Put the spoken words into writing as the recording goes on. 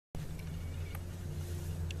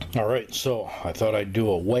Alright, so I thought I'd do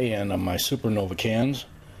a weigh-in on my Supernova cans,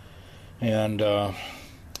 and I've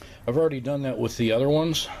already done that with the other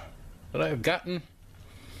ones that I've gotten.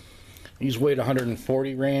 These weighed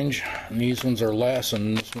 140 range, and these ones are less,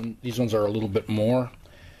 and these ones are a little bit more.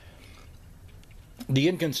 The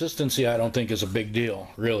inconsistency I don't think is a big deal,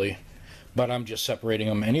 really, but I'm just separating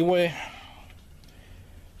them anyway.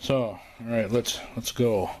 So, alright, let's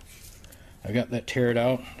go. I got that teared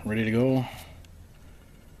out, ready to go.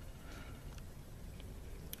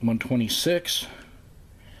 126,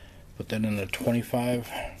 put that in the 25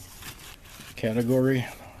 category,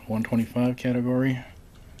 125 category.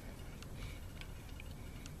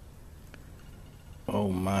 Oh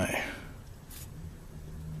my.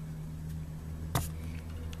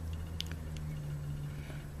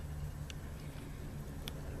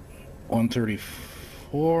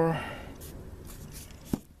 $134.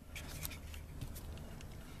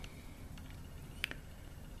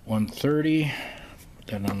 $130. Put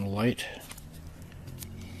that on the light.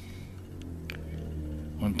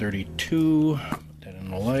 132. Put that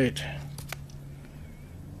in the light.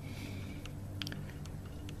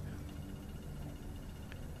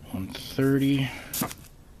 130.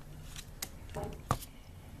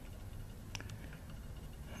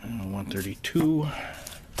 132.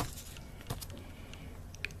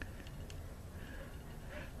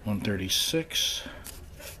 136.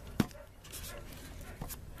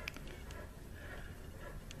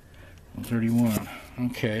 131.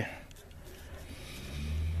 Okay.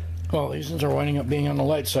 Well, these ones are winding up being on the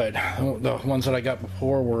light side. The ones that I got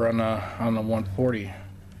before were on the 140.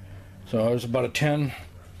 So there's about a 10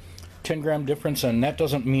 gram difference, and that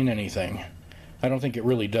doesn't mean anything. I don't think it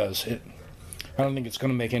really does. I don't think it's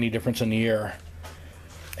going to make any difference in the air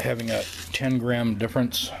having a 10 gram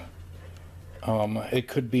difference. It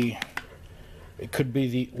could be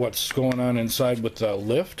what's going on inside with the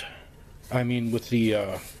lift. I mean, with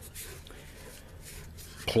the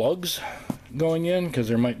plugs going in, because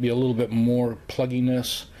there might be a little bit more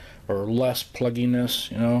plugginess or less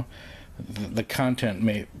plugginess. You know, the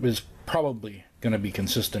content is probably going to be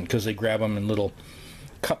consistent because they grab them in little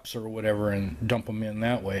cups or whatever and dump them in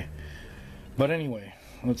that way. But anyway,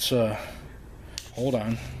 let's hold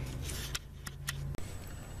on.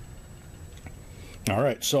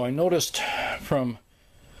 Alright, so I noticed from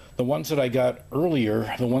the ones that I got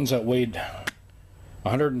earlier, the ones that weighed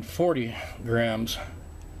 140 grams,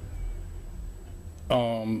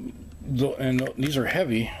 and these are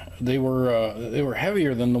heavy. They were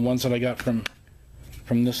heavier than the ones that I got from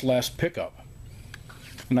this last pickup.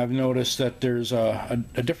 And I've noticed that there's a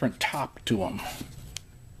different top to them.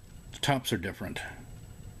 The tops are different.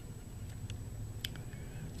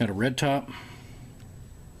 Got a red top,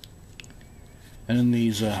 and then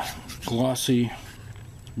these glossy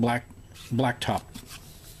black top.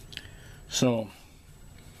 So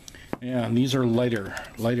yeah, and these are lighter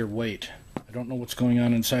weight. I don't know what's going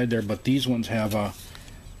on inside there, but these ones have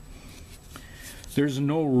there's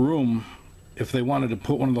no room. If they wanted to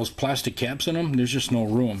put one of those plastic caps in them, there's just no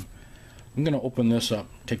room. I'm going to open this up,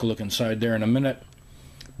 take a look inside there in a minute.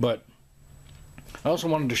 But I also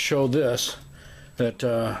wanted to show this, that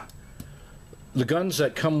the guns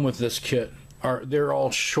that come with this kit they're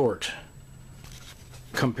all short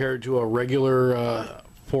compared to a regular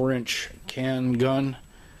 4-inch can gun.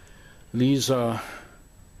 These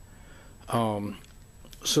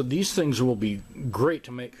so these things will be great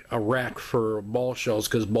to make a rack for ball shells,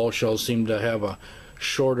 because ball shells seem to have a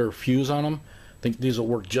shorter fuse on them. I think these will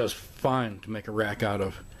work just fine to make a rack out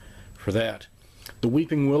of for that. The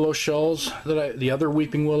weeping willow shells the other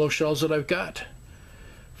weeping willow shells that I've got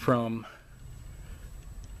from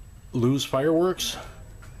Lou's Fireworks,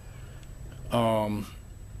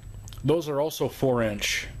 those are also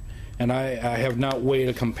 4-inch, and I have not weighed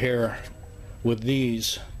to compare with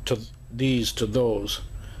these to those.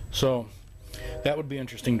 So that would be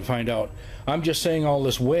interesting to find out. I'm just saying all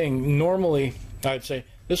this weighing. Normally I'd say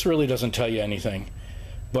this really doesn't tell you anything,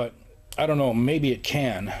 but I don't know, maybe it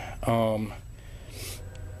can.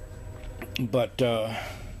 But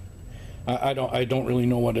I don't really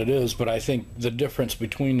know what it is, but I think the difference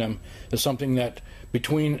between them is something that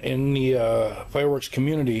in the fireworks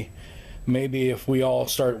community, maybe if we all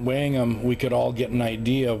start weighing them, we could all get an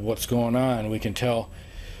idea of what's going on. We can tell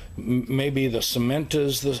maybe the cement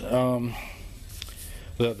is the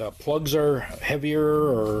plugs are heavier,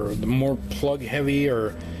 or the more plug heavy,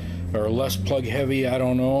 or less plug heavy. I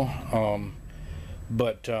don't know,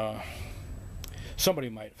 but somebody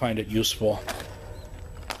might find it useful.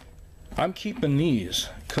 I'm keeping these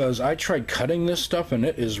because I tried cutting this stuff and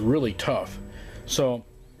it is really tough. So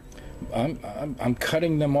I'm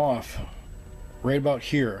cutting them off right about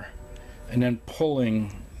here, and then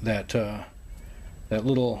pulling that that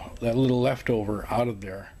little leftover out of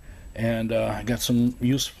there. And I got some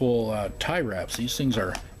useful tie wraps. These things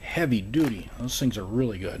are heavy duty. Those things are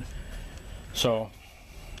really good. So,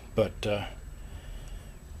 but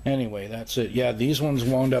anyway, that's it. Yeah, these ones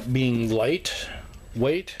wound up being light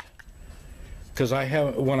weight, because I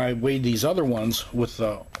have, when I weighed these other ones with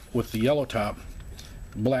the yellow top,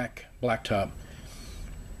 black top,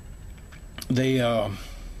 they're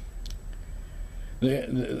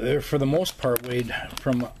for the most part weighed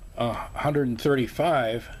from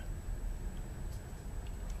 135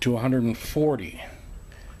 to 140,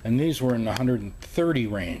 and these were in the 130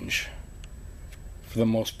 range for the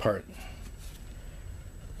most part.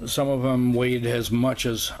 Some of them weighed as much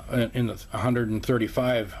as in the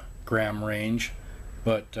 135 gram range,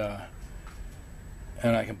 but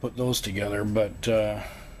and I can put those together, but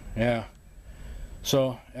yeah.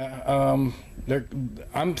 So I'm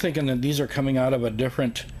thinking that these are coming out of a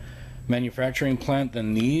different manufacturing plant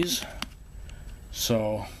than these.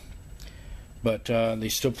 So, but they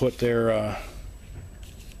still put their,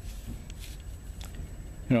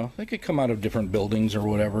 you know, they could come out of different buildings or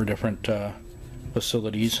whatever, different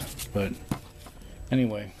facilities. But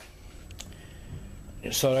anyway,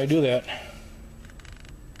 just thought I'd do that.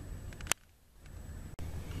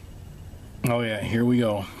 Oh yeah, here we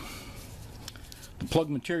go. The plug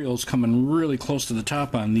material is coming really close to the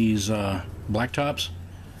top on these black tops.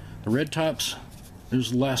 The red tops,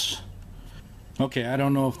 there's less. Okay, I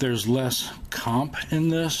don't know if there's less comp in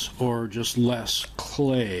this or just less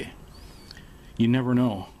clay. You never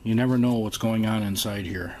know. You never know what's going on inside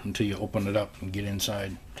here until you open it up and get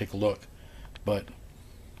inside, take a look. But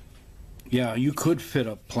yeah, you could fit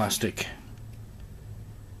a plastic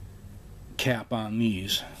cap on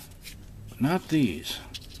these, but not these.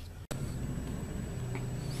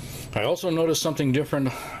 I also noticed something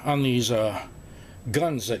different on these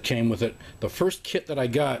guns that came with it. The first kit that I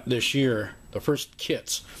got this year, the first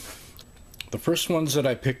kits, the first ones that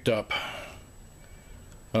I picked up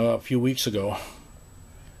a few weeks ago,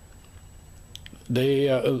 they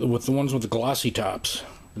with the ones with the glossy tops,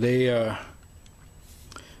 they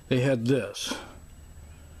had this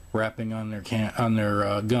wrapping on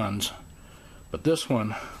their guns, but this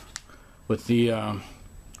one with the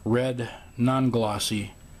red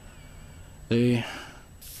non-glossy, they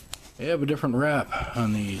have a different wrap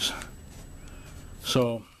on these.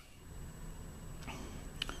 So,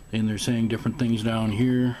 and they're saying different things down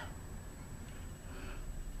here.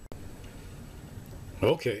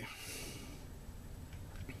 Okay.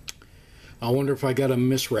 I wonder if I got a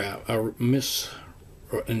miswrap,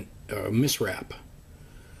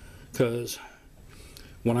 because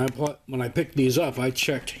when I picked these up, I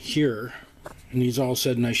checked here, and these all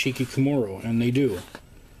said Nishiki Komuro, and they do.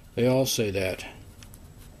 They all say that,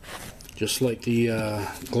 just like the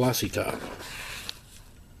glossy top.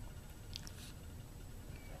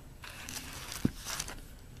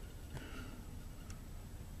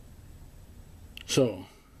 So,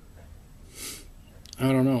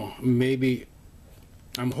 I don't know, maybe,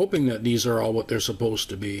 I'm hoping that these are all what they're supposed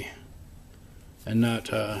to be, and not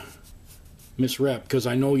miswrapped, because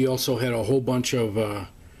I know you also had a whole bunch of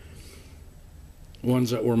ones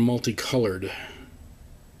that were multicolored,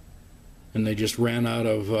 and they just ran out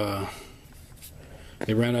of the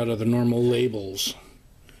normal labels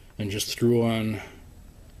and just threw on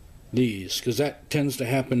these, because that tends to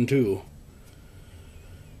happen too.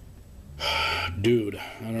 Dude,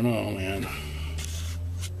 I don't know, man.